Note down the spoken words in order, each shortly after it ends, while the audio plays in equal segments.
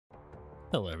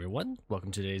Hello everyone, welcome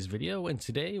to today's video, and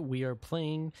today we are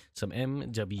playing some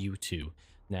MW2.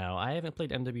 Now, I haven't played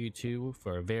MW2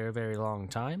 for a very long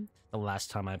time. The last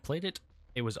time I played it,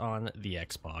 it was on the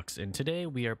Xbox, and today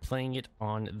we are playing it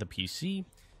on the PC.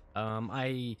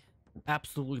 I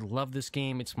absolutely love this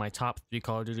game. It's my top 3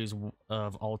 Call of Duties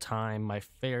of all time. My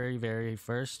very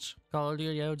first Call of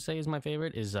Duty I would say is my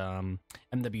favorite is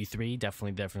MW3.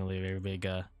 Definitely a very big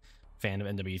fan of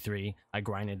MW3. I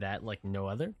grinded that like no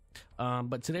other.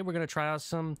 But today we're going to try out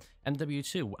some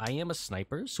MW2. I am a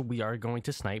sniper, so we are going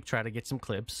to snipe, try to get some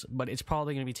clips, but it's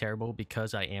probably going to be terrible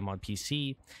because I am on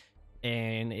PC,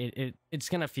 and it's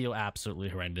going to feel absolutely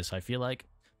horrendous, I feel like.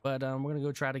 But we're going to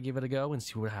go try to give it a go and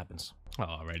see what happens.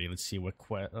 Alrighty, let's see what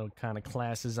kind of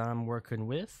classes I'm working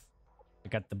with. I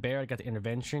got the bear, I got the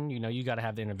intervention. You know, you got to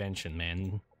have the intervention,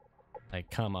 man.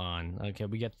 Like, come on. Okay,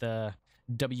 we get the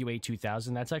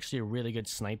WA-2000. That's actually a really good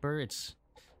sniper.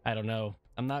 I don't know,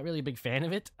 I'm not really a big fan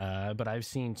of it, but I've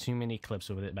seen too many clips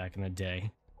with it back in the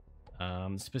day.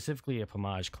 Specifically a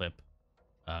Pomage clip.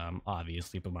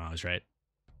 Obviously Pomage, right?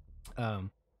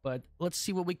 But let's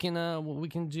see what we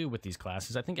can do with these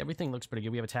classes. I think everything looks pretty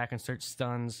good. We have attack and search,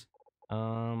 stuns.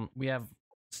 We have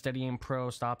steady and pro,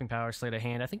 stopping power, sleight of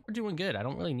hand. I think we're doing good. I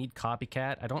don't really need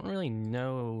copycat. I don't really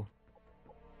know.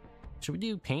 Should we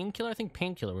do painkiller? I think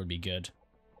painkiller would be good.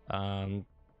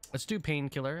 Let's do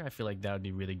painkiller. I feel like that would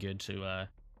be really good to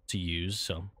use.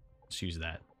 So let's use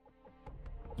that.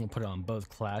 We'll put it on both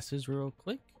classes real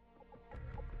quick.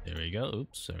 There we go.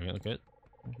 Oops. There we go. Good.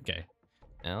 Okay.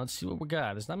 Now let's see what we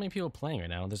got. There's not many people playing right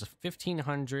now. There's a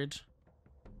 1,500.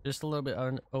 Just a little bit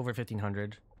over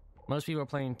 1,500. Most people are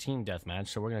playing team deathmatch,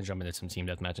 so we're gonna jump into some team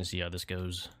deathmatch and see how this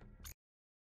goes.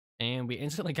 And we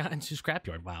instantly got into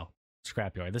Scrapyard. Wow.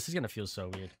 Scrapyard. This is gonna feel so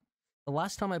weird. The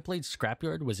last time I played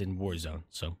Scrapyard was in Warzone,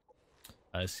 so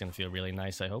this is gonna feel really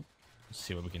nice, I hope. Let's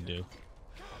see what we can do.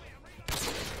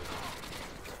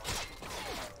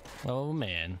 Oh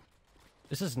man,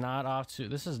 this is not off to.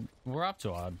 We're off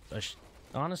to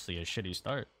honestly a shitty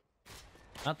start.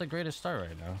 Not the greatest start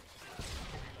right now.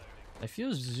 I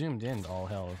feel zoomed in, all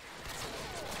hell.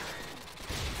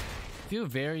 I feel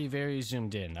very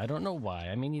zoomed in. I don't know why.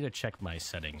 I may need to check my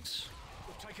settings.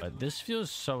 But this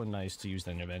feels so nice to use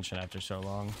the intervention after so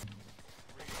long.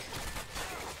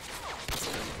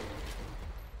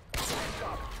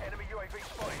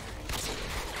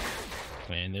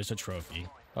 Man, there's a trophy.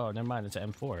 Oh, never mind. It's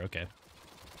an M4. Okay.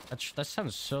 That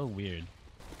sounds so weird.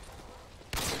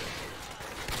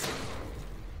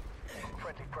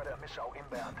 Friendly predator missile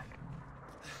inbound.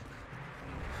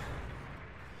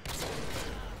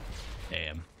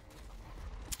 Damn.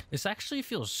 This actually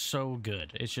feels so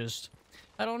good. It's just,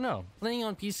 I don't know. Playing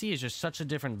on PC is just such a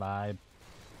different vibe.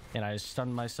 And I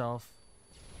stunned myself.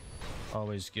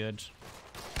 Always good.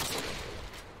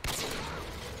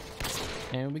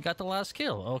 And we got the last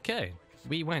kill. Okay.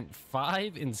 We went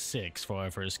 5 and 6 for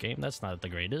our first game. That's not the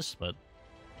greatest, but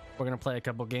we're going to play a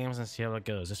couple games and see how it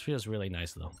goes. This feels really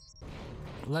nice, though.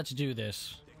 Let's do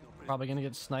this. Probably going to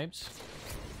get sniped.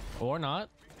 Or not.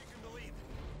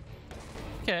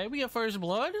 Okay, we got first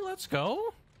blood. Let's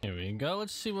go. Here we go.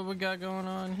 Let's see what we got going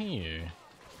on here.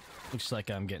 Looks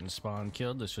like I'm getting spawn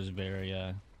killed. This was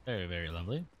very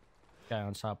lovely. Guy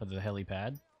on top of the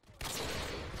helipad.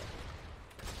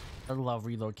 I love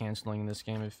reload canceling in this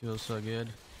game. It feels so good.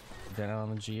 Down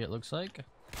on the G, it looks like.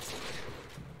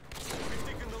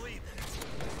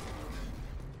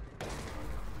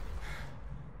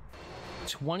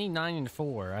 29 and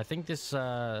 4. I think this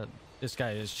guy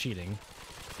is cheating.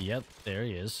 Yep, there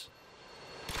he is.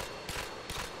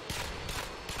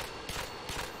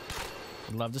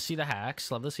 Love to see the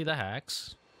hacks. Love to see the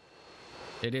hacks.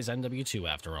 It is MW2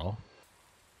 after all.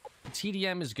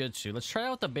 TDM is good too. Let's try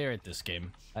out the Barrett this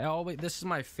game. This is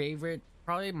my favorite,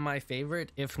 probably my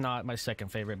favorite, if not my second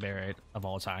favorite Barrett of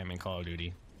all time in Call of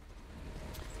Duty.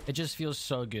 It just feels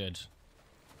so good.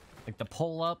 Like the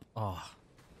pull up, oh.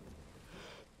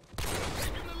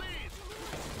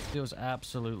 Feels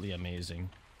absolutely amazing.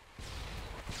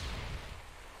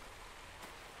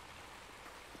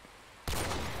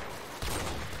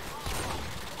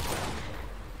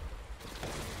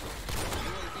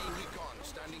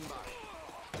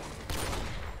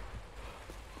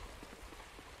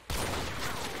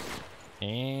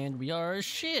 And we are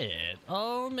shit.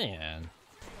 Oh man.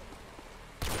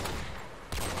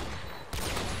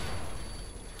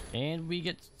 And we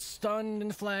get stunned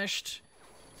and flashed.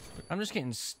 I'm just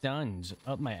getting stunned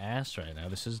up my ass right now.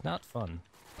 This is not fun.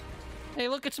 Hey,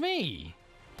 look, it's me.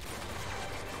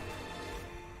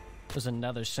 There's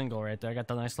another single right there. I got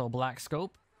the nice little black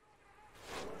scope.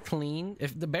 Clean.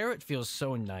 If the Barrett feels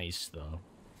so nice though.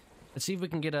 Let's see if we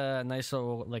can get a nice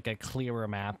little, like a clearer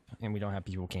map, and we don't have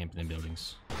people camping in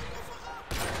buildings.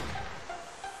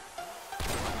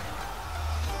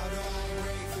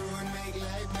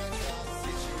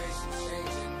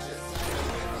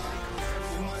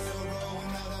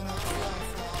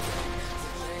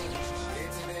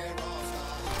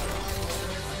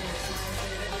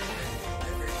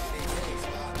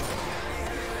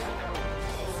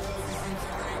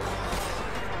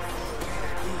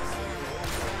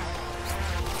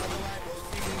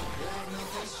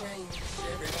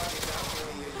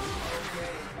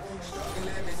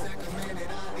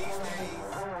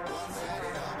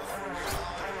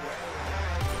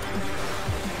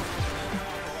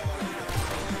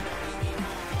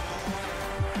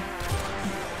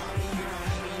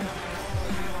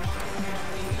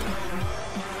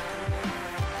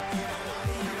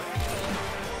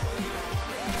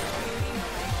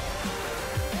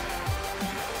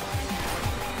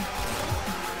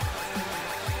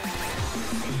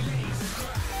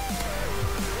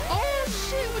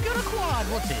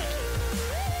 We'll take it.